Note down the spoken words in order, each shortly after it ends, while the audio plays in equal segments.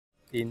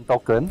in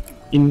token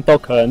in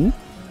token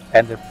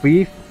and the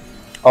brief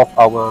of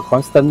our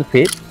constant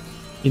faith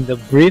in the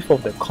brief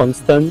of the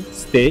constant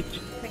stage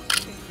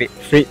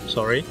faith,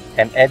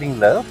 and adding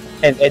love,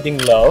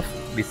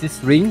 with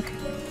this ring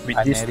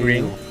this marry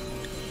ring you.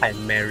 I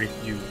married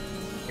you.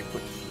 Okay,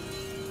 good.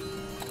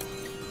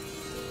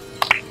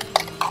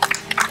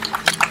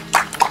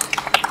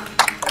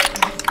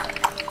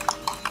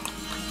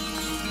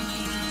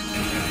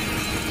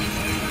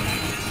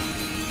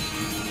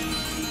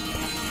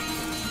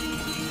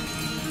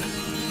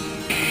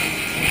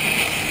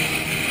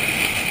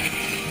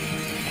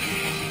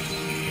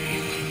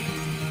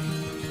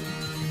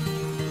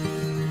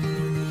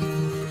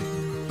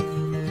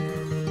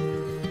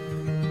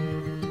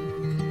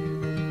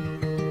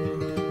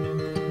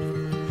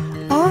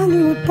 I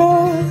knew a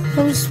boy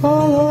that was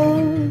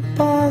swallowed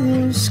by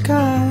the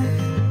sky,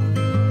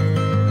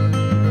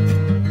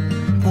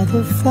 by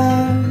the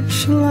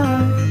flashing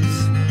lights.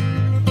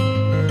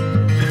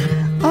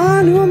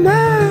 I knew a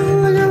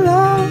man that got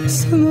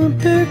lost in the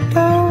big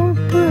dark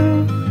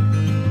blue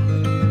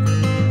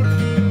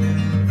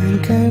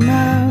and came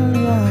out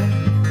alive.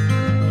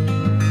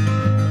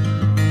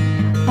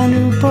 I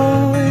knew a boy,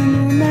 I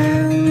knew a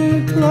man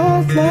that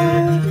looked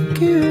like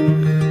you.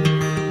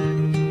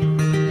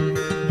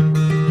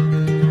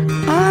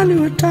 I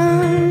knew a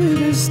time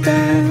to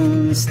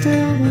stand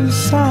still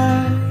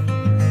beside,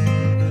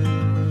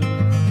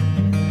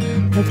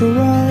 like a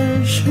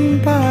rushing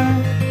by.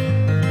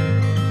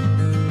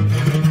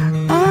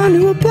 I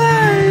knew a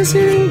place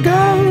you can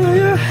go where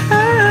your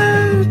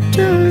head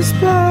to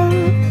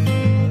explode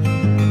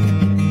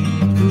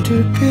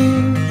into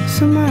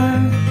peace of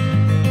mind.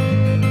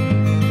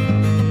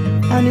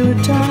 I knew a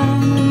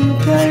time and a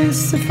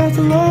place that felt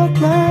a lot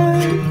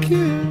like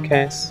you.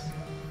 Cass,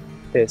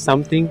 there's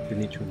something you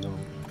need to know.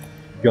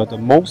 You're the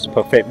most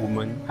perfect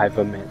woman I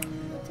ever met.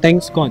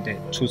 Thanks God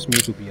that chose me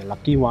to be a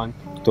lucky one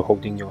to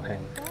holding your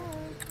hand.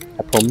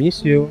 I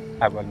promise you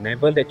I will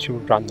never let you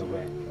run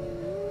away.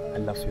 I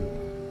love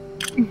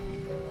you.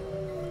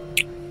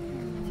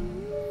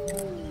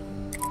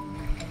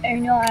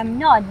 You know, I'm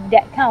not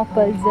that kind of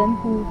person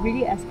who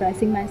really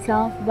expressing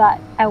myself, but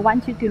I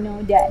want you to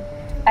know that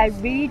I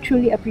really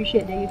truly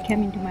appreciate that you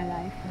came into my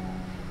life.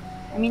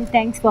 I mean,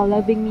 thanks for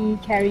loving me,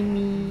 carrying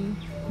me,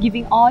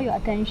 giving all your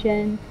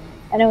attention,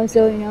 and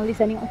also, you know,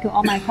 listening to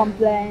all my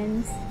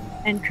complaints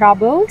and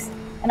troubles,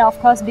 and of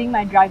course being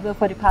my driver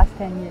for the past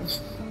 10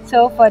 years.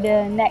 So for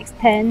the next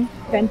 10,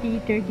 20,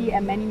 30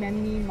 and many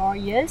more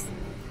years,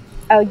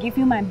 I'll give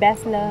you my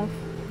best love,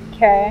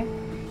 care,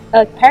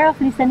 a pair of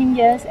listening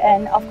ears,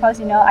 and of course,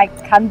 you know, I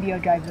can't be your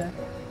driver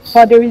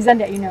for the reason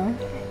that, you know,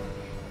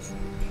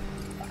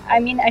 I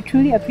mean, I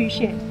truly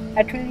appreciate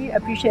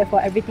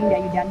for everything that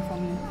you've done for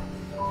me.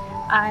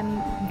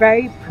 I'm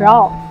very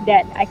proud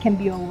that I can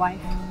be your wife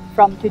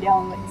from today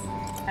onwards.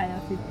 I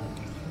love you.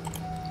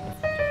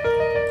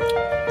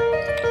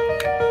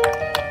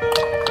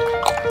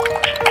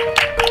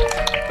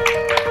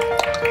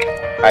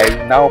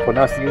 I now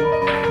pronounce you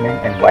man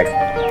and wife.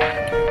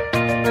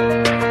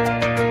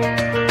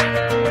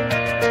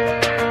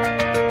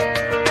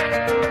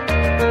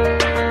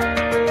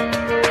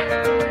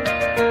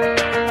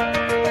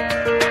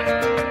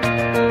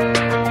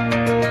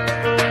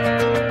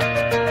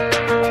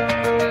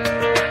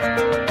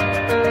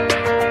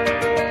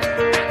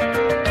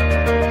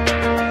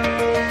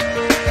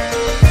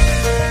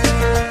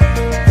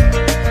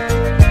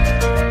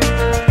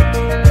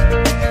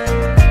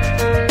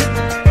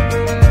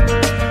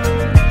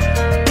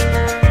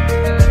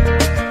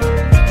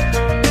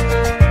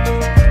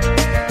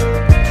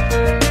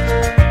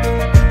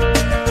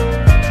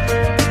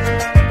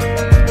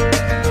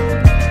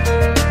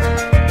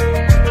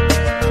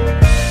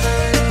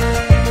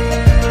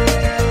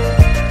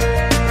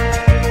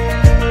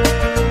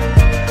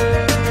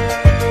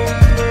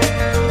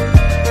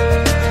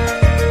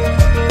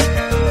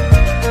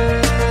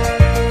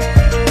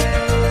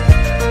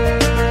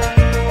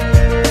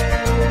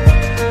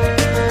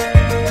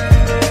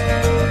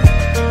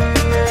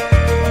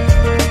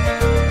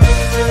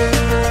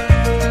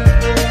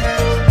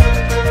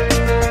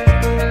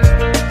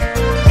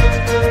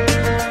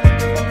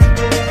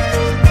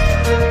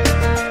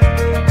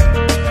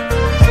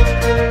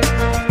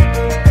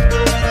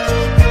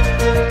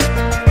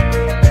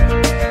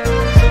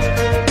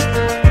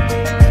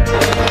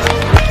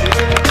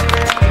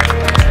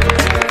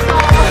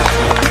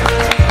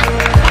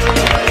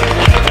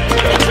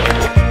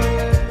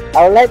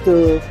 I would like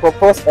to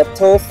propose a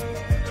toast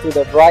to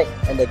the bride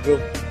and the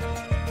groom.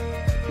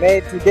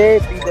 May today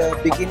be the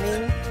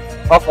beginning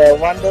of a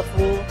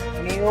wonderful,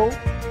 new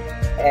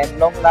and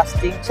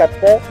long-lasting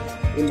chapter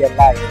in your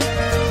life.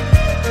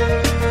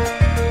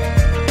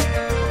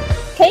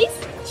 Case,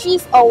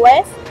 she's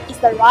always is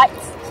the right,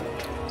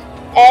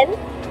 and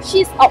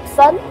she's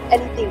option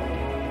anything.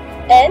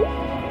 And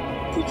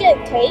teacher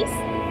and Case,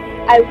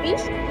 I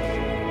wish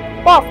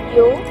both of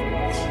you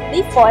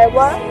live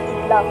forever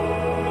in love.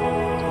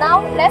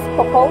 Now let's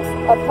propose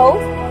a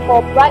toast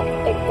for bride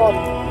and groom.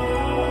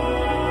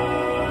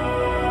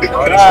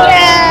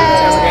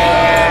 Yes.